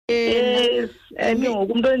and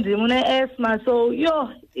ngoku umuntu onzima une-asthma, so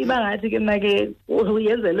iba ngathi ke mna ke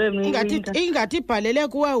uyenzelwe ingathi ibhalele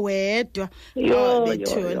kuwe wedwa.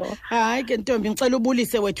 Hayi ke ntombi, ngicela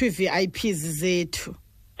ubulise wethu ii-VIPs zethu.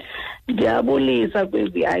 Ndiyabulisa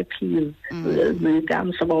kwi-VIPs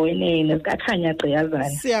zikamhlobo wenene zikakhanya gqiyazana.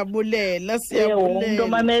 Siyabulela umuntu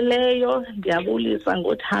omameleyo, ndiyabulisa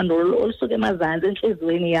ngothando olusuka emazantsi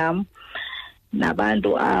entliziyweni yam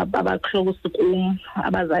nabantu abaclose kum,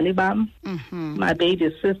 abazali bam, my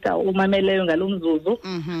baby sister umameleyo ngalo mzuzu.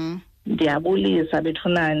 Ndiyabulisa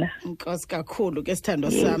bethunana. Inkosi kakhulu ke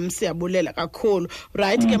sithando sami, siyabulela kakhulu.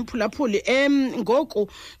 Right ke mphulaphuli, ngoku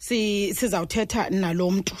sizawuthetha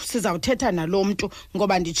nalo muntu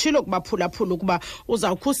ngoba nditshilo kubaphulaphula ukuba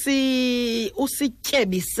uzawukhe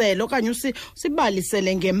usityebisele okanye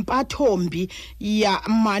usibalisele ngempatho-mbi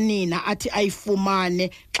yamanina athi ayifumane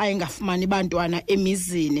xa engafumani bantwana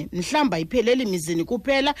emizini. Mhlamba iphelele emizini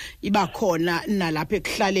kuphela, iba khona nalapha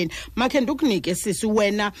ekuhlaleni. Makhe ndikunike sisi,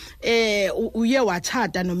 wena uye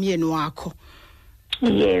watshata nomyeni wakho.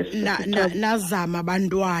 Yes. Nazama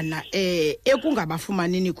abantwana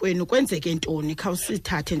ekungabafumanini kwenu, kwenzeke ntoni?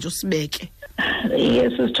 Khawusithathe nje usibeke.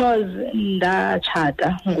 Yes, Sithozi,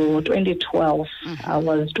 ndatshata ngo-2012. I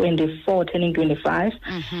was 24 turning 25.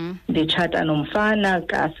 Nditshata nomfana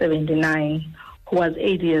ka-79 who was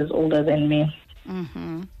 8 years older than me.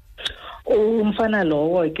 Umfana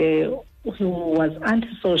lowo ke he was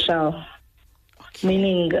antisocial,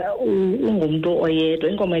 meaning ungumuntu oyedwa,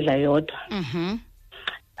 inkomo edla yodwa.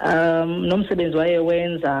 Nomsebenzi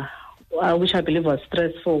wayewenza which I believe was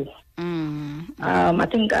stressful. I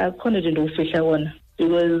think akhona nje ndofihla wona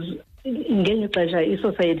because ngenye ixesha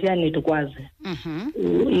i-society yanida ukwazi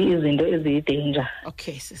izinto eziyi-danger.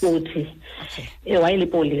 Futhi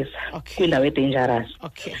wayelipolisa kwindawo e-dangerous.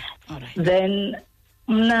 Then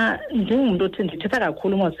mna ndingumuntu othi ndithetha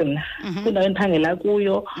kakhulu mose mna kwindawo endiphangela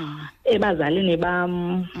kuyo, ebazalini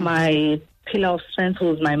bam, my pillar of strength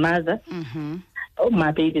was my mother,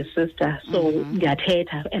 my baby sister. So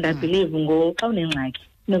ndiyathetha and I believe xa unengxaki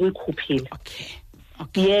nekuyikhuphile.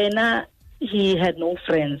 Yena, he had no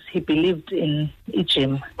friends. He believed in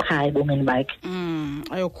gym high bomeni bakhe.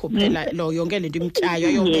 Ayokhuphela lo yonke lento imtyayo,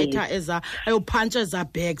 ayobetha ayophantsa eza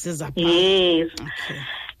bags eza. Yes.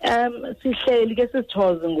 Sihleli ke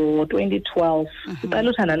Sithozi ngo-2012. Siqala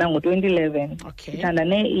uthandana ngo-2011.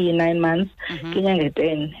 Sithandane i-9 months. Kwinyanga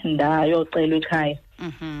 10 ndayocela ekhaya.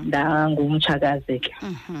 Ndangumtshakazi ke.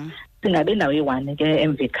 Singabe ndawo eyi-1 ke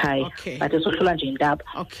emva ekhaya, but esohlula nje intaba.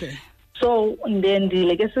 So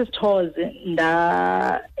ndendile ke Sithozi,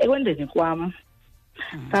 ekwenzeni kwam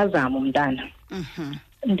sazama umntana.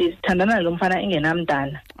 Ndithandana lo mfana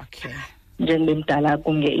engenamntana. Njengoba mdala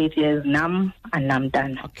kum nge-8 years, nam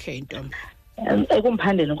andinamntana. Ntombi.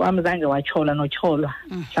 Ekumphandeni kwam zange watyholwa notyholwa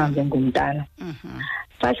mhlawumbe ngumntana.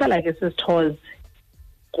 Sahlala ke Sithozi,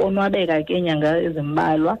 konwabeka ke inyanga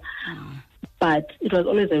ezimbalwa, but it was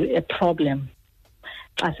always a problem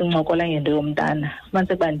xa sincokola ngento yomntana.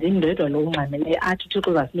 Fumanise ukuba ndim ndedwa lo ungxamileyo athi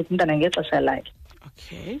uThixo uzasinika umntana ngexesha lakhe.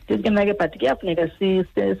 Ndithi ke mna ke but kuyafuneka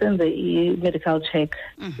senze i-medical check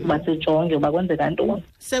uba sijonge uba kwenzeka ntoni.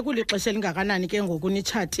 Sekulixesha elingakanani ke ngoku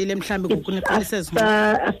nitshatile mhlawumbi ngoku niqalise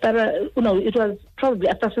it was probably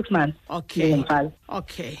after 6 months.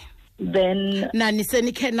 Then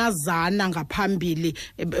nisenikhe nazana ngaphambili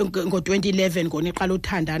ngo-2011 ngoniqala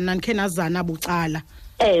uthandana, nanikhe nazana bucala?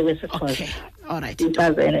 Ewe Sithozi. Alright.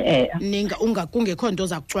 Kungekho nto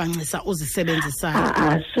zakucwangcisa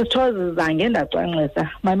uzisebenzisana? Sithozi zange ndacwangcisa.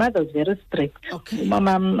 My mother is very strict.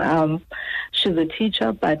 Umamam, she's a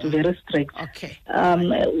teacher but very strict.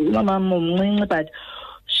 Umamam umncinci but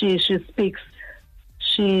she speaks.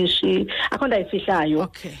 She akho nto ayifihlayo.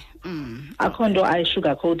 Akho nto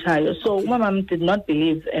ayisugarcoatayo. So umamam did not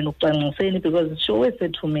believe in ukucwangciseni because she always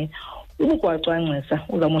said to me, ubukwacwangcisa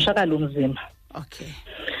uzawumoshakala umzimba.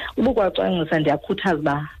 Ubukwacwangcisa ndiyakhuthaza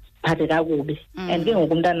uba phathe kakubi. And ke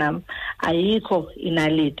ngoku umntanam ayikho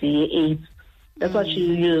inaliti ye-AIDS. That's what she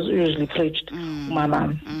usually preached,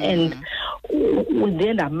 umamam. And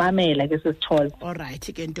then ndamamela ke Sithozi.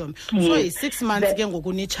 Alright ke ntombi. So i-6 months ke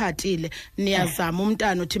ngoku nitshatile, niyazama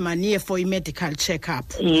umntana uthi maniye for i-medical check-up.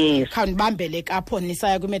 Khawundibambele kapho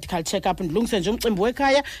nisaya kwi-medical check-up, ndilungise nje umcimbi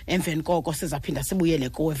wekhaya, emveni koko sizaphinda sibuyele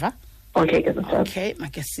kuwe, va? Okay,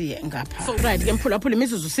 make siye ngapha. So right ke mphulaphula,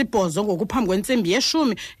 imizuzu sibhozo ngokuphambi kwentsimbi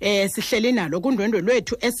yeshumi sihleli nalo kundwendwe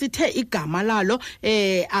lwethu esithe igama lalo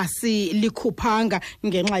asilikhuphanga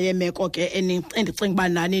ngenxa yemeko ke endicinga uba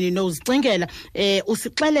nani ninozicingela.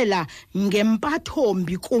 Usixelela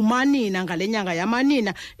ngempatho-mbi kumanina ngale nyanga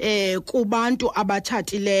yamanina kubantu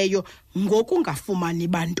abatshatileyo ngokungafumani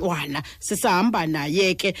bantwana sisahamba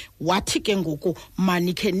naye ke wathi ke ngoku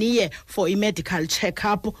manikhe niye for i-medical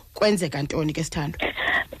check-up kwenzeka ntoni ke Sithandwa?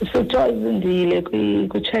 So ndile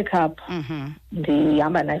kwi-check up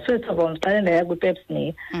ndihamba naye first of all ndiqale ndaya kwi-pap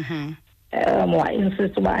smear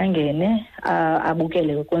wa-insist uba angene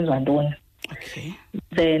abukele kwenziwa ntoni. Okay.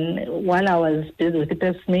 Then while I was busy with the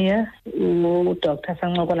pap smear udoctor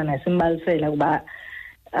sancokola naye simbalisela ukuba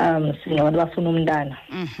singabantu bafuna umntana.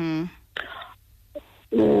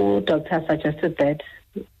 Udoctor suggested that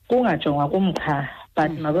kungajongwa kumkha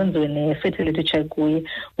but makwenziwe ne-fertility check kuye,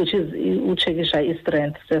 which is uchekisha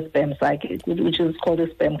i-strength se-sperm sakhe, which is called a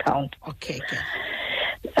sperm count. Okay.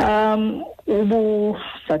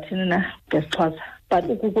 Sathini na ngesixhosa but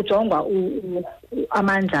kujongwa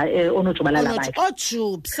amandla onojubalala bakhe.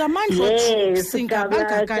 Ojubs amandla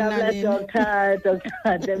singabangakanani?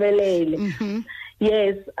 Dr. Debelele.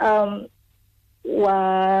 Yes,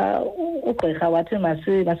 ugqirha wathi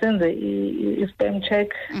masenze i-sperm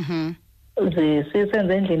check.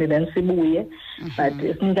 Sisenze endlini then sibuye but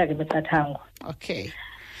sinika ke imiqathango. Okay.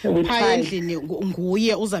 Phaya endlini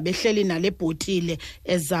nguye uzabe ehleli nale bhotile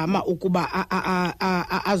ezama ukuba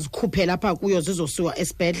azikhuphe lapha kuyo zizosiwa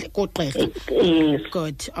esibhedle kogqirha. Yes.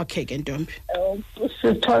 Good. Okay ke ntombi.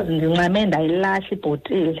 Sithoze ndincame ndayilahla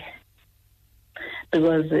ibhotile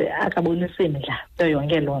because akabonisi imidla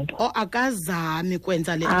yonke lonto. Akazami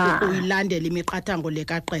kwenza le uyilandela imiqathango le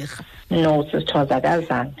kagqirha. No, sisithoze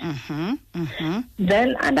akazami.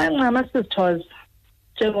 Then andancama sisithoze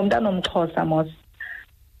njengomntana omXhosa mos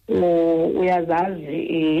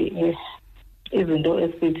uyazazi izinto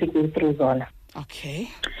esithi ku-through zona. Okay.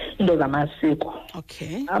 Into zamasiko.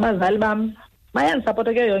 Okay. Abazali bam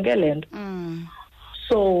bayanisapota ke yonke lento.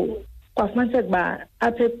 So kwafumaniseka uba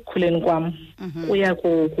apha ekukhuleni kwam kuya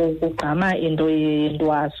kugqama into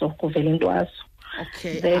yentwaso, kuvela intwaso.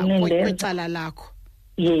 Okay. Kwicala lakho.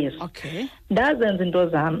 Yes. Okay. Ndazenza into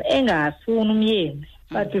zam engafuni umyeni.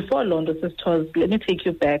 But before loo nto sisithoze, let me take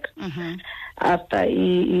you back. After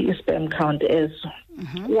i-sperm count eso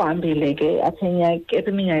uhambile ke apha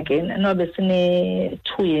eminyakeni nobe sine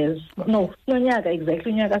 2 years, no sinonyaka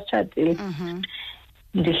exactly unyaka sitshatile.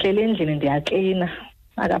 Ndihlele endlini ndiyaklina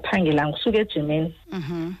akaphangelanga usuke ejimeni.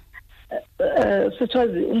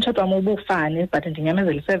 Sithoze umtshato wam ubufane but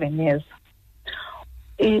ndinyamezela 7 years.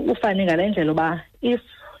 Ufane ngale ndlela uba if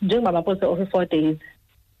njengoba amapolisa of 4 days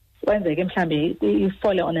kwenzeke mhlambe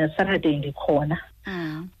ifole on a Saturday ndikhona.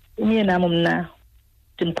 Umyeni nami mna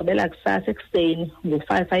ndimgqibela kusasa ekuseni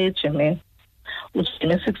ngo-5 aye ejimeni,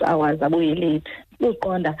 ujime 6 hours abuye late.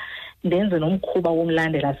 Uqonda ndenze nomkhuba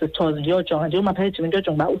womlandela sisithoze ndiyojonga njengoba phaya ejimeni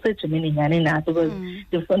ndiyojonga uba usejimeni nyani na because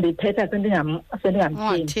ndiphetha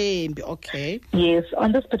sendingamthembi. Okay. Yes,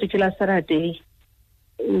 on this particular Saturday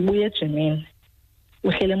ubuye ejimeni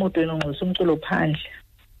uhlele emotweni ungxisa umculo phandle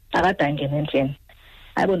akadangene endlini.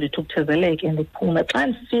 Hayibo ndithukutheleke ndiphuma xa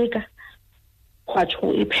ndifika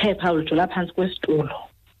kwatsho iphepha ulijula phantsi kwesitulo.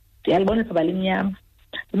 Ndiyalibonisa balimnyama.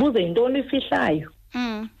 Ndibuze yintoni ifihlayo.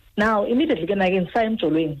 Now immediately ke nake ndisaya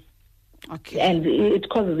emjolweni. Okay. And it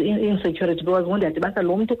causes insecurity because when ndiyadibanisa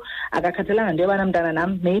lo muntu akakhathalanga nto yobana mntana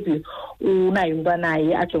nam maybe unayo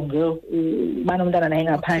umntwanaye ajonge ubana umntana naye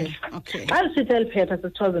ngaphandle. Xa ndisithi eli phepha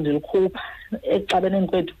sisithoze ndilikhupha ekuxabeneni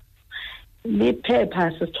kwethu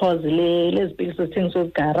liphepha sisithoze lezipilisi sithengiswa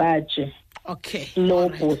ezigaraji. Okay. Low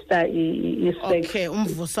booster i-sex. Okay,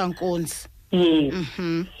 umvusankunzi. Yes.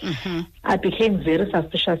 I became very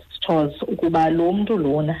suspicious because ukuba lo muntu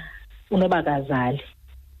lona unoba kazali.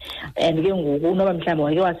 And ke ngoku unoba mhlambe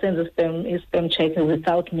wake wasenza i-sperm check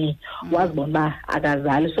without me wazibona uba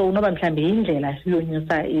akazali. So unoba mhlambe yindlela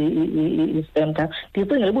yonyusa i-sperm count.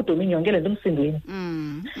 Ndicingela ubudomini yonke le nto emsindweni.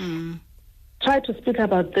 Try to speak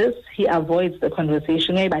about this, he avoids the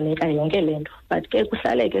conversation. Uyayibaleka yonke le nto but ke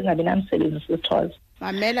kuhlaleke kungabi namsebenzi sisithoze.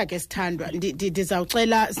 Mamela ke Sithandwa,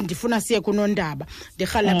 ndizawucela ndifuna siye kunondaba.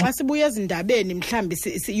 Ndirhala xa sibuye ezindabeni mhlambi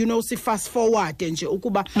si fast forward nje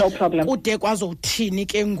ukuba no problem. Kude kwazowuthini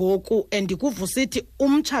ke ngoku andikuvusithi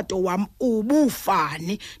umtshato wam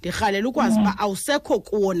ubufani. Ndirhalela ukwazi uba awusekho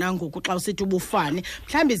kuwona ngoku xa usithi ubufani.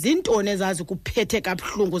 Mhlambi zintoni ezazi kuphethe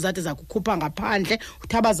kabuhlungu zathi zakukhupha ngaphandle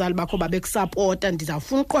uthi abazali bakho babekusapota.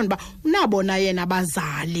 Ndizawufuna uqonda uba unabona yena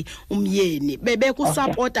abazali umyeni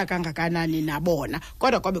bebekusapota kangakanani nabona.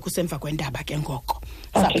 Kodwa kwabe kusemva kwendaba ke ngoko.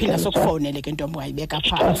 Saphinda sokufowunele ke ntombi wayibeka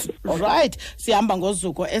phansi. Right, sihamba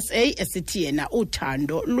ngozuko SA esithi yena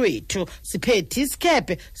uthando lwethu. Siphethe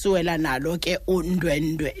isikhepe siwela nalo ke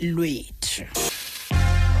undwendwe lwethu.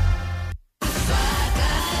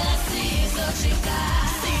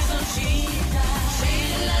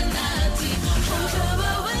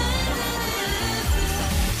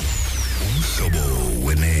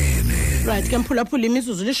 Right, ke mphulaphula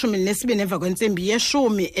imizuzu 12 emva kwentsimbi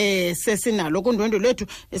yeshumi sesinalo kundwendwe lwethu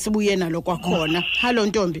esibuye nalo kwakhona. Hello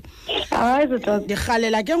Ntombi. Hayi Zodwa.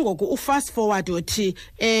 Ndikhalela ke ngoku ufast forward othi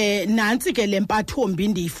nantsi ke lempatho-mbi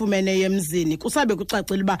ndiyifumene yemzini kusabe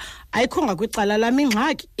kucacile uba ayikhonga kwicala lami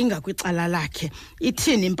ingxaki ingakwicala lakhe.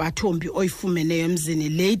 Ithini impatho-mbi oyifumene yemzini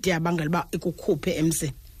lady yabangela uba ikukhuphe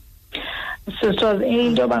emzini? Sisters,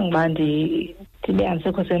 into bangibandi ndibe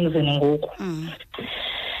andisekho semzini ngoku.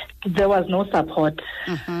 There was no support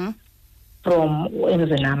from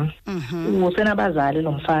emzinam. Usenabazali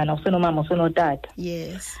lo mfana, usenomama, usenotata.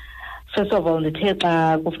 Yes. First of all, ndithe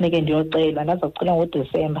xa kufuneke ndiyocela ndazocela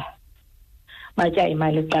ngoDisemba. Batya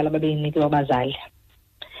imali eqala babeyinikiwe abazali.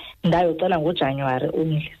 Ndayocela ngoJanuary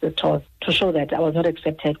umhli sithoza to show that I was not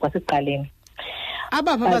accepted kwasiqaleni.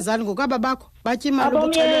 Abapha abazali ngokaba bakho batya imali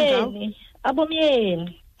ubucele ngawo.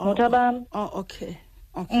 Abomyeni. Notabam. Oh, okay.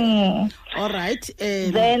 Okay. All right.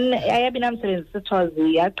 Then ayabinamsebenzi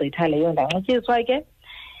sithozi yagqitha leyo ndanxityiswa ke.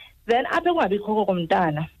 Then apha kungabikho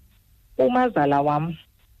komntana. Umazala wam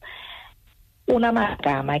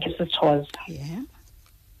unamagama ke sithozi. Yeah.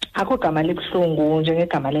 Akho gama libuhlungu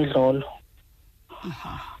njengegama ledlolo.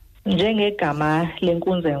 Njengegama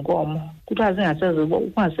lenkunzi enkomo. Kuthiwa zingasezibo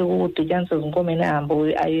kungasekudityanisa izinkomeni ehambo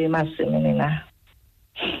aye emasimini na.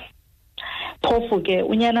 Phofu ke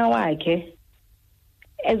unyana wakhe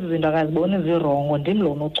ezi zinto akaziboni zirongo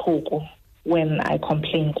ndimlona uchuku when I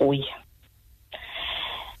complain kuye.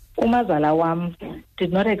 Umazala wam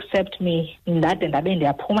did not accept me ndade ndabe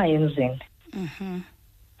ndiyaphuma emzini.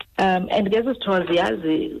 And ngezi sithozi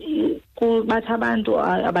yazi kubathi abantu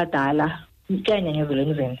abadala kuyanyanyezelwa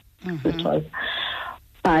emzini sithozi.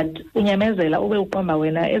 But unyamezela ube uqomba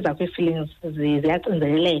wena ezakho feelings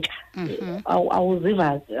ziyacinzeleleka.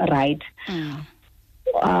 Awuziva right.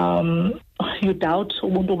 You doubt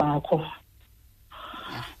ubuntu bakho.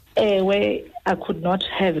 Where I could not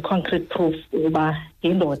have concrete proof uba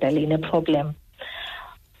yindoda le problem.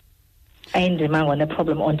 Ayindimanga one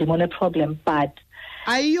problem or ndimone problem, but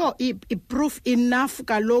ayiyo i-proof enough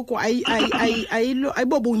kaloku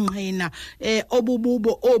ayibobungqina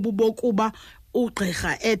obububo obubokuba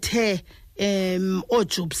ugqirha ethe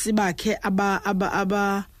oojubsi bakhe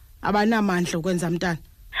abanamandla ukwenza mntana.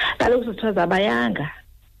 Kaloku sithoza abayanga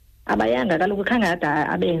kaloku khangada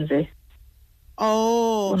abenze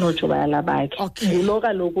unojubayala bakhe ngulo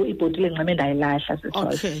kaloku ibhotile enqame ndayilahla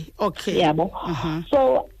sithoza. Okay yabo.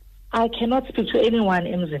 So I cannot speak to anyone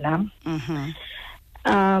emzinam.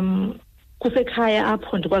 Kusekhaya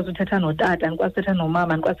apho ndikwazi uthetha notata, ndikwazi uthetha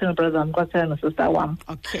nomama, ndikwazi uthetha nobrother wam, ndikwazi uthetha nosista wam.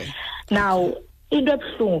 Okay. Now into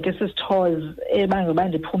ebuhlungu ke sisithozi ebangeba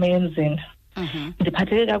ndiphume emzini.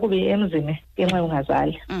 Ndiphatheke kakubi emzini ngenxa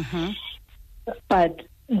yongazali. But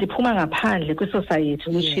ndiphuma ngaphandle kwi-society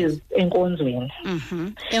which is enkonzweni.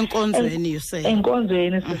 Enkonzweni you say.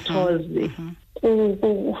 Enkonzweni sisithozi.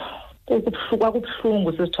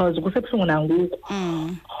 Kubuhlungu sisithozi, kusebuhlungu nangoku.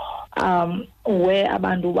 Where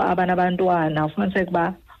abantu abanabantwana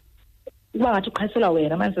ufumaniseka ukuba ngathi uqhaselwa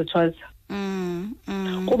wena manje sithozi.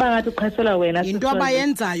 Kuba ngathi uqhaselwa wena into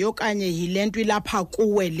abayenzayo okanye yile nto ilapha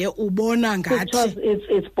kuwe le ubona ngathi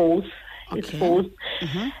it's both. It's both.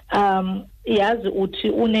 Yazi uthi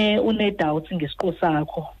une doubts ngesiqo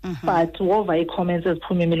sakho, but wova i-comments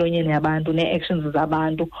eziphuma emilonyeni yabantu ne-actions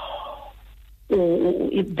zabantu.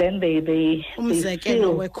 Then they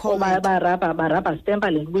umzekelo we-comment barabha stempa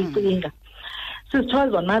le nto uyicinga.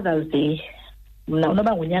 Sisithozi on Mother's Day mna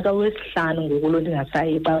unoba ngunyaka wesihlanu ngoku lo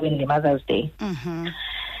ndingasayi ecaweni nge-Mother's Day.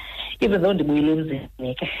 Even though ndibuyile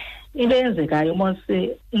emzini ke into eyenzekayo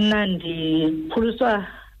mose mna ndiphuliswa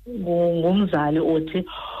ngumzali othi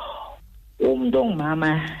umuntu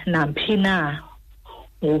ongumama namphi na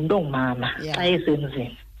ngumuntu ongumama xa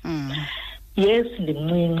esemzini. Yes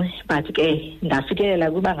ndimncinci but ke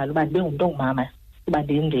ndafikelela kwibanga loba ndibe ngumuntu ongumama kuba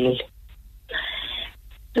ndiyindele.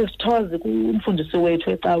 Sisithozi kumfundisi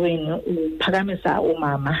wethu ecaweni uphakamisa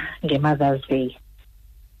umama nge-Mother's Day.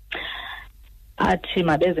 Athi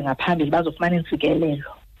mabeze ngaphambili bazofumana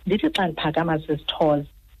intsikelelo. Ndithi xa ndiphakama sisithozi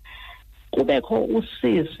kubekho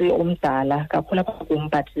usisi omdala kakhulu apha kum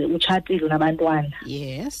but utshatile unabantwana.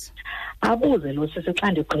 Yes. Abuze lo sisi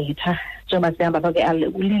xa ndigqitha njengoba sihamba apha ke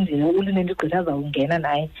ulinde ndigqitha azawungena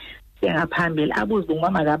naye siyangaphambili abuze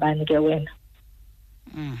umama kabani ke wena.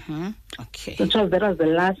 Okay. Because that was the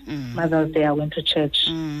last Mother's Day I went to church.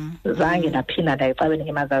 Zange ndaphinda ndayixabene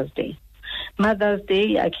nge-Mother's Day. Mother's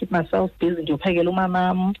Day I keep myself busy ndiyophekela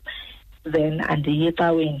umamam then andiye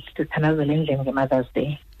ecaweni ndithandazele endlini nge-Mother's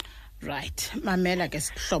Day. Right. Mamela ke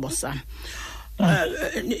sihlobo sam.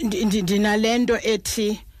 Ndinalento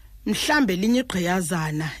ethi mhlambe linye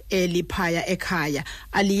igqiyazana eliphaya ekhaya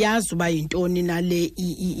aliyazi uba yintoni nale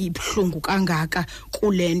ibhlungu kangaka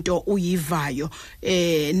kulento uyivayo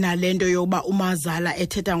nalento yoba umazala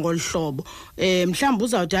ethetha ngolhlobo mhlambe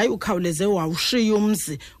uzawuthi hayi ukhawuleze wawushiya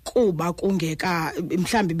umzi kuba kungeka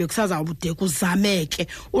mhlambe bekusazawude kuzameke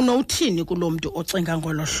unowuthini kulomuntu ocinga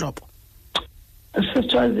ngolo hlobo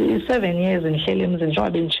Sister 7 years ngihlele emzini njengoba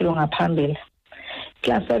bengitshilo ngaphambili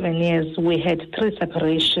Class 7 years, we had 3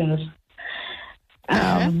 separations.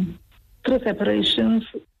 3 separations,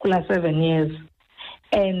 class 7 years.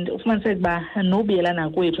 And ufumane sekuba nobuyelana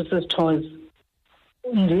kwethu sisithozi.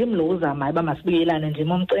 Ndim lo uzamayo ba masibuyelane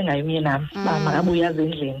ndim omcengayo umyenami ba makabuye aze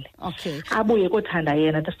endlini. Okay. Abuye kothanda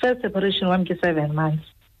yena. The first separation wamke 7 months.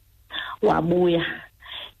 Wabuya.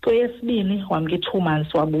 Kweyesibini wamke 2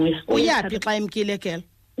 months wabuya. Uyapi xa emkile girl?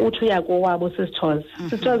 Uthi uyako wabo sisithozi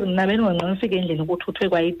sisithozi mina beningongqona ufike endlini ukuthi uthwe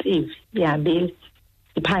kwa iTV ihambile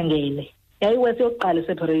iphangele yayiwese yokuqala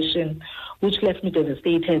separation which left me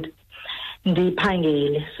devastated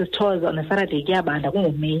ndiphangele sisithozi on a Saturday kuyabanda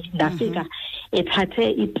kunguMeyi ndafika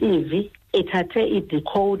ethathe iTV ethathe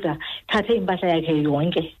idecoder ethathe impahla yakhe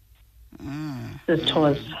yonke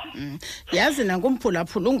sisithozi yazi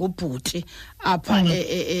nankumphulaphula ungubhuti apha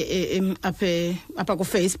apha ku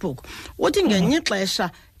Facebook uthi ngenye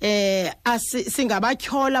ixesha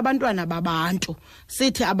singabathyola abantwana babantu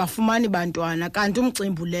sithi abafumani bantwana kanti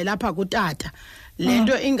umcimbi lapha kutata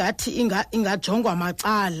lento ingathi ingajongwa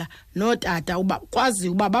macala notata uba kwazi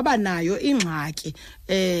uba baba nayo ingxaki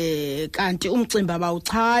kanti umcimbi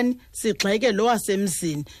abawuchani sigxeke lo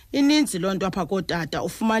wasemzini ininzi lonto apha kotata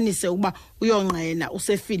ufumanise ukuba uyonqena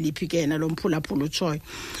useFilippi kena lo mphulaphula utshoyo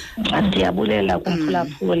ndiyabulela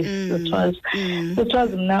kumphulaphula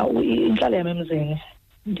sithozi mina inhlalo yami emzini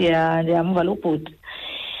ndiyamva lo bhuti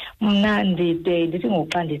mna ndithi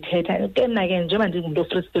ngoxa ndithetha ke mna ke njengoba ndingumuntu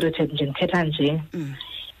free spirited nje ndithetha nje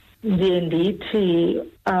ndiye ndithi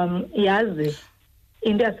yazi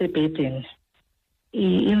into yasebhedeni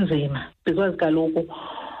inzima because kaloku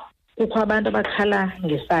kukho abantu abakhala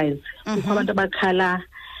ngesize kukho abantu abakhala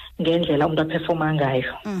ngendlela umuntu aperforma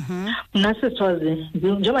ngayo mna sisithozi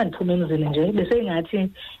njengoba ndiphuma emzini nje bese ngathi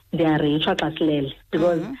ndiyareyitshwa xa silele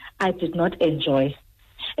because I did not enjoy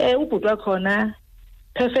ubhuti wakhona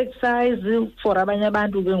perfect size for abanye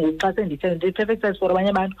abantu ke ngoxa sendithe perfect size for abanye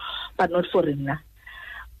abantu but not for mina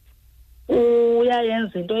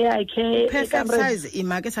uyayenza into yakhe perfect size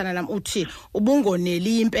imakethana lam uthi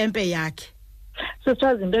ubungoneli impempe yakhe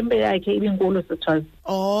sisithozi impempe yakhe ibinkulu sisithozi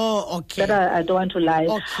okay that I don't want to lie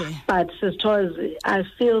okay but sisithozi I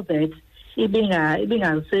feel that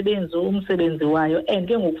ibingasebenzi umsebenzi wayo and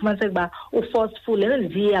ke ngokufumanise kuba uforceful lento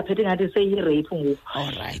ndithi yaphethe ngathi seyirape ngoku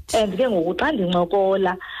all right and ke ngoku xa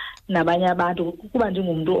ndincokola nabanye abantu kuba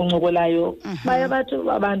ndingumuntu oncokolayo baye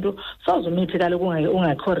abantu sozumithi kaloku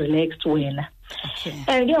ungakho relaxed wena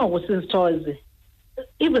and ke ngoku sisithozi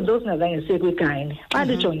even though singazange siye kwigayini xa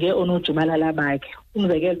ndijonge onojubalala bakhe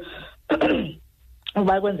umzekelo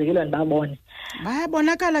uba kwenzekelwa ndibabone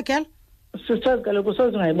bayabonakala girl sisithozi kaloku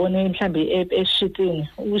soze ungayibone mhlambi eshitini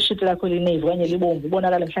ushiti lakho linevu kanye libomvu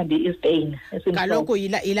ubonakala mhlambi istain kaloku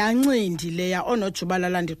ila ncindi leya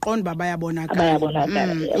onojubalala ndiqonda uba bayabonakala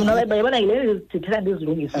bayabona yile ndithetha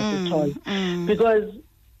ndizilungisa sisithozi because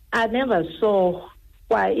I never saw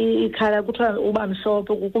kwa ikhala kuthiwa uba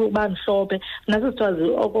mhlophe nasisithozi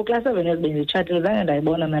class 7 years benditshatile zange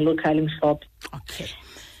ndayibona nalo khala imhlophe okay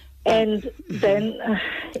and then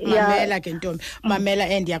mamela ke ntombi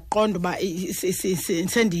mamela ndiyaqonda uba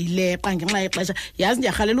sendiyileqa ngenxa yexesha yazi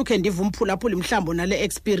ndiyarhalela ukhe ndiva umphulaphula mhlawumbi nale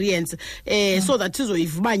experience so that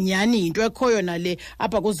izoyiva nyani into ekhoyo nale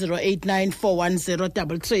apha ku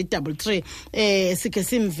 0894103333 sikhe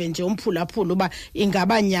simve nje umphulaphula uba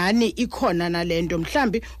ingaba nyani ikhona nalento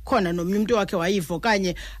mhlambi khona nomnye umuntu wakhe wayivo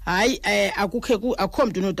kanye hayi akukho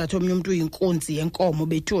mntu nodatha omnye umuntu uyinkunzi yenkomo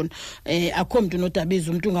bethuna akukho mntu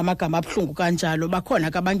nodabiza umuntu amagama abhlungu kanjalo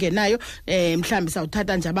bakhona kabangenayo mhlambi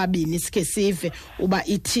sawuthatha nje ababini sikhe sive uba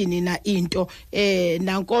ithini na into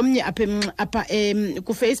nankomnye apha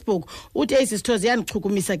ku Facebook uthi isithozi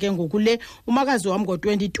yandichukumisa ke ngokule umakazi wami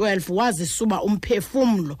ngo2012 wazisuba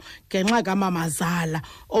umphefumlo ngenxa kamamazala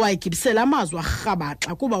owayigibisela amazwi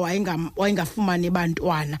arhabaxa kuba wayengafumani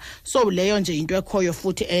bantwana so leyo nje into ekhoyo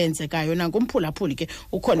futhi eyenzekayo nankumphulaphuli ke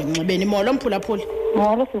ukhona emnxebeni molo mphulaphuli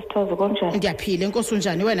molo sisithozi konjani ndiyaphila inkosi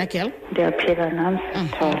unjani wena girl ndiyaphila nami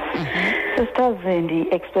sisithozi sisithozi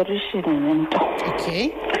ndi-expedition yento okay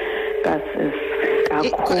kasis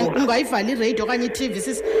kakhulu ungayivala iradio okanye iTV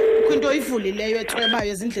sisi kukho into oyivulileyo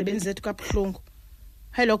etrebayo ezindlebeni zethu kabuhlungu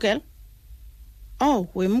hello girl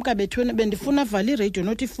wemka bethuna bendifuna vala iradio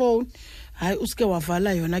not ifone hayi uske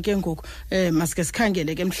wavala yona ke ngoku masike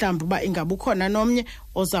sikhangele ke mhlawumbe uba ingabe ukhona nomnye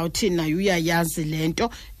ozawuthi nayo uyayazi lento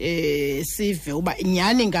sive uba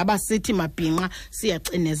inyani ngaba sithi mabhinqa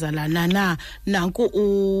siyacinezalana na. Nanku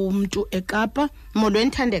umuntu eKapa.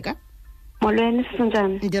 Molweni Thandeka. Molweni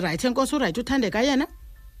sinjani? Ndiright enkosi uright uThandeka yena?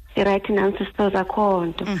 Right now sisters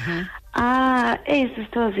akhonto.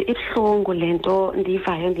 Sisters ibhlungu lento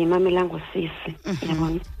ndivayo ngimamela ngosisi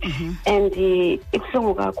yabona. And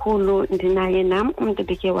ibhlungu kakhulu ndinaye nam umuntu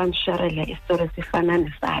beke wansharela istory sifana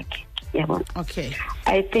nesakhe yabona. Okay.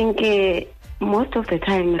 I think most of the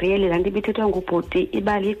time really landibithethwa ngubhoti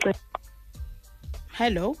ibali ice.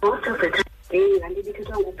 Hello. Most of the time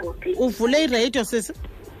landibithethwa ngubhoti. Uvule iradio sisi?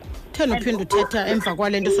 Thena uphinda uthetha emva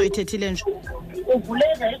kwalento soyithethile nje. Uvule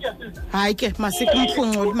iradio sisi? Hayi ke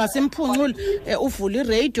masimphunqule uvule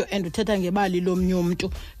iradio and uthetha ngebali lomnye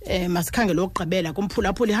umuntu masikhangele okugqibela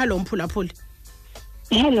kumphulaphuli. Hello mphulaphuli.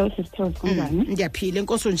 Hello sisters kunjani? Ndiyaphila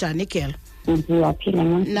enkosi njani girl? Ndiyaphila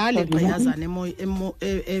mama. Nale gqiyazana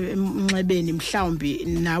emnxebeni mhlawumbi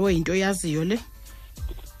nawe into yaziyo le?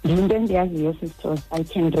 Into endiyaziyo sisters I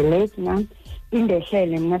can relate now.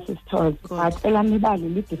 Indehlele mina sisters but elamibali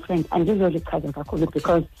li different andizolichaza kakhulu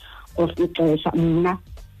because of ixesha. Mina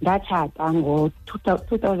ndatshata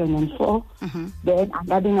ngo-2004 then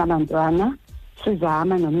andabinabantwana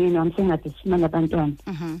sizama nomyeni wami singade sifumane abantwana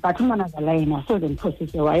but umamazala yena soze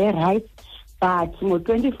ndiphosise waye-right but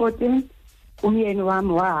ngo-2014 umyeni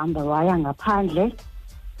wami wahamba waya ngaphandle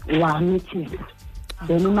wamithisa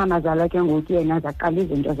then umamazala ke ngoku yena zaqala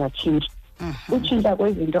izinto zatshintsha. Utshintsha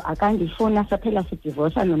kwezinto akandifuna saphela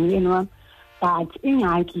sidivorsa nomyeni wami but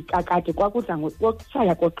ingxaki kakade kwakudla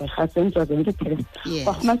ngokutshaya kogqirha senziwa zonke test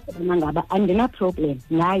kwafumaniseka ngaba andina-problem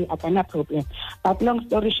naye akana-problem but long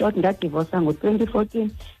story short ndadivorsa ngo-2014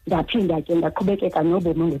 ndaphinda ke ndaqhubekeka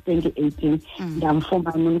nobomi ngo-2018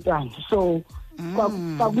 ndamfumana umntwana so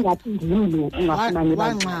kwakungathi ndimlo ungafumani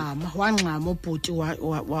wangxama ubhuti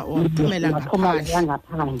waphumela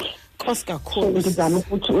ngaphandle. Khosi kakhulu. Ngizama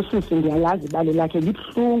ukuthi usisi ndiyalazi ibali lakhe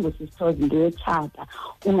libuhlungu sisithozi ndiyotshata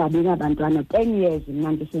ungabi nabantwana 10 years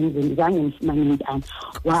mna ndisenzeni zange ndifumane intana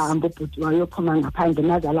wahamba ubhuti wayophuma ngaphandle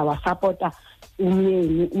nazala wasapota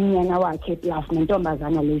umnyana wakhe plus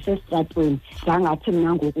nentombazana lesesitratweni zangathi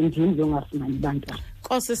mna ngoku ndimlo ongafumani bantwana.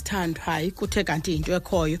 Nkosi sithando hayi kuthe kanti into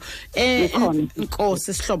ekhoyo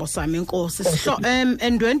Nkosi sihlobo sami Nkosi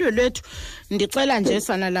endwendwe lwethu ndicela nje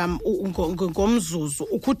sana lam ngomzuzu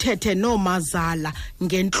ukuthethe nomazala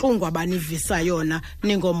ngenhlungu abanivisa yona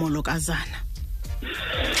ningomolokazana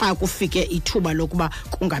xa kufike ithuba lokuba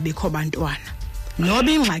kungabikho bantwana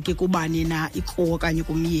noba ingxaki kubani na ikuwo okanye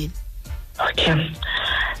kumyeni. Okay.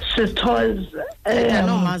 Sisters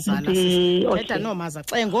nomazala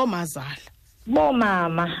ngomazala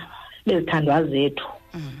bomama bezithandwa zethu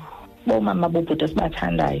bomama bobhuti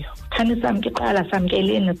esibathandayo thani samkiqala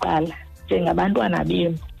samkeleni qala njengabantwana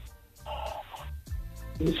benu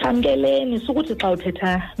samkeleni sukuthi xa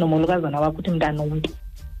uthetha nomolokazana wakho uthi mntana umuntu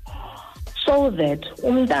so that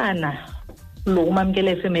umntana lo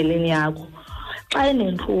umamkele efemelini yakho xa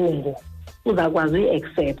enenhlungu uzakwazi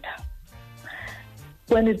uyi-accepta.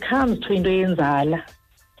 When it comes to into yenzala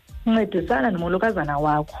ncedisana nomolokazana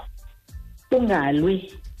wakho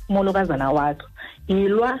ungalwi umolokazana wakho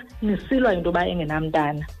yilwa nisilwa into ba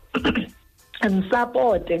engenamntana and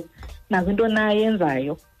nazinto naye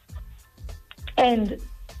yenzayo and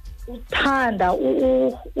uthanda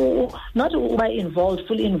not uba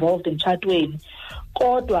fully involved emtshatweni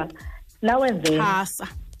kodwa nawenzeni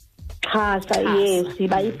xhasa yes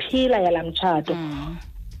bayiphila yala mtshato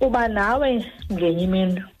uba nawe ngenye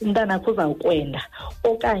imini umntana wakho uzawukwenda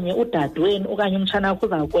okanye udadweni okanye umtshana wakho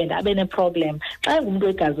uzawukwenda abe ne-problem xa engumntu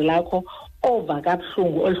wegazi lakho ova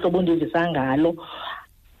kabuhlungu olu hlobo undivisa ngalo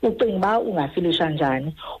ucinga uba ungafilisha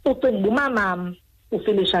njani ucinga uba umamam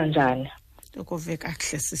ufilisha njani. Ukuve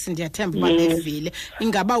kahle sisi ndiyathemba uba bevile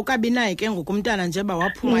ingaba ukabi naye ke ngoku umntana njeba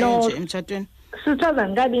waphuma nje emtshatweni sithoza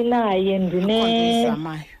ngikabi naye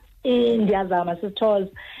ndiyazama sithoza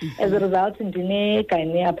as a result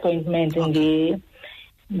ndine-gynae appointment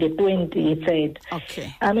nge-23rd. Okay.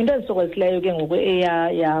 Into endisokolisileyo ke ngoku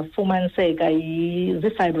yafumaniseka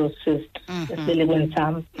zii-fibrocyst esibelekweni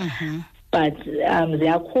sam but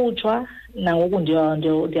ziyakhutshwa nangoku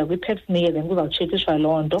ndiya kwi-pap smear then kuzawutshekishwa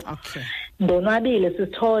loo nto. Okay. Ndonwabile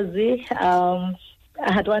sisithozi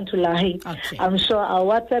I don't want to lie. Okay. I'm sure I'll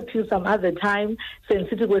WhatsApp you some other time.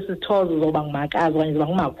 Sensitive with the stores zoba ngumakazi okanye zoba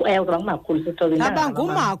ngumakhulu sisithozi.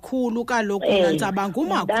 Ngumakhulu kaloku ntsaba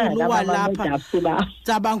ngumakhulu walapha.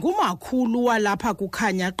 Ntsaba ngumakhulu walapha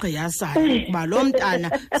kukhanya gqiyazana kuba lo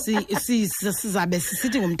mntana sizabe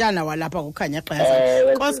sisithi ngumntana walapha kukhanya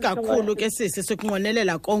gqiyazana. Nkosi kakhulu ke sisi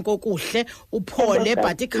sikunqonelela konke okuhle uphole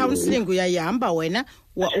but i-counselling uyayihamba wena.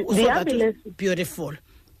 Beautiful.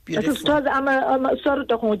 Because I'm a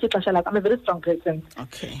very strong person.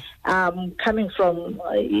 Okay. Coming from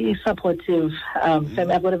a supportive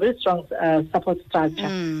family, I've got a very strong support structure.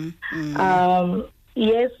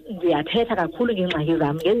 Yes, ndiyathetha kakhulu ngengxaki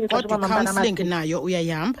zami. Kodwa counselling nayo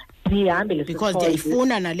uyayihamba? Because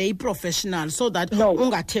ndiyayifuna nale i-professional so that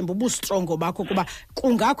ungathembi ubustrongo bakho kuba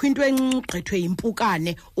kungakho into engqithwe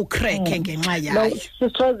impukane ukrekhe ngenxa yayo.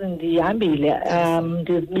 Sisithozi ndihambile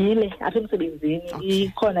ndizibile apha emsebenzini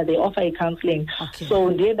ikhona they offer i-counselling. So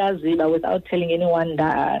ndiye ndaziba without telling anyone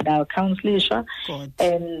ndakhounselishwa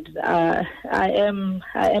and I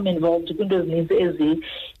am involved kwinto ezininzi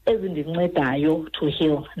ezindincedayo to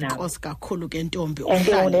heal now. Nkosi kakhulu ke ntombi.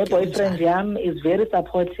 And the boyfriend yam is very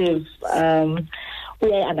supportive.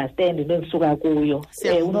 Uya understand into endisuka kuyo.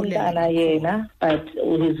 Unomntana yena but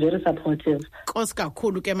he's very supportive. Nkosi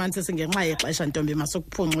kakhulu ke manje singenxa yexesha ntombi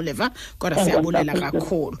masokuphunxule va kodwa siyabulela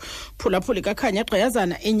kakhulu. Phulaphuli kakhanya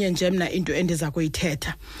gqiyazana enye nje mina into endiza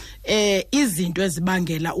kuyithetha. Izinto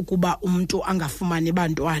ezibangela ukuba umuntu angafumani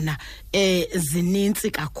bantwana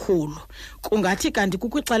zininzi kakhulu. Kungathi kanti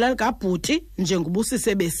kukwixala likabhuti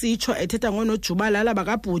njengobusise besitsho ethetha ngonojubalala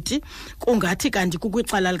bakabhuti, kungathi kanti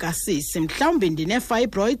kukwixala likasisi mhlawumbe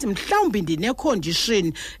ndine-fibroids, mhlawumbe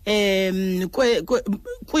ndine-condition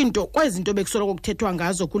kwezinto bekusoloko kuthethwa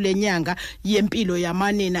ngazo kule nyanga yempilo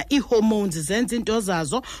yamanina, ii-hormones zenza into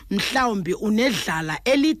zazo, mhlawumbe unedlala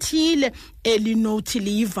elithile elinothi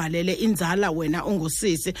liyivalele inzala wena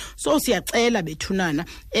ungusisi. So siyacela bethunana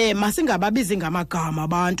masingababizi ngamagama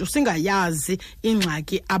abantu singayazi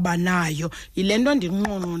ingxaki abanayo. Yilento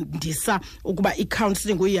ndinqonqondisa ukuba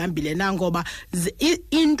i-counselling uyihambile na ngoba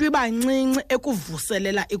into ibancinci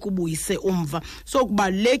ekuvuselela ikubuyise umva. So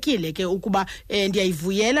kubalulekile ke ukuba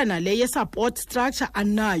ndiyayivuyela nale ye-support structure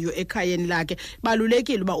anayo ekhayeni lakhe.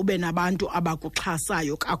 Balulekile uba ube nabantu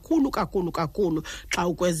abakuxhasayo kakhulu xa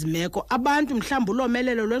ukwezimeko. Abantu mhlawumbe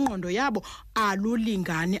ulomelelo lwengqondo yabo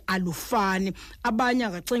alulingani alufani. Abanye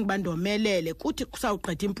akacingi bandomelele kuthi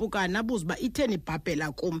kusawugqitha impukane abuze uba itheni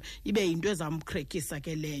ibhabhela kum ibe yinto ezamkhrekisa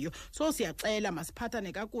ke leyo. So siyacela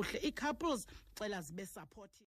masiphathane kakuhle i-couples cela zibe support.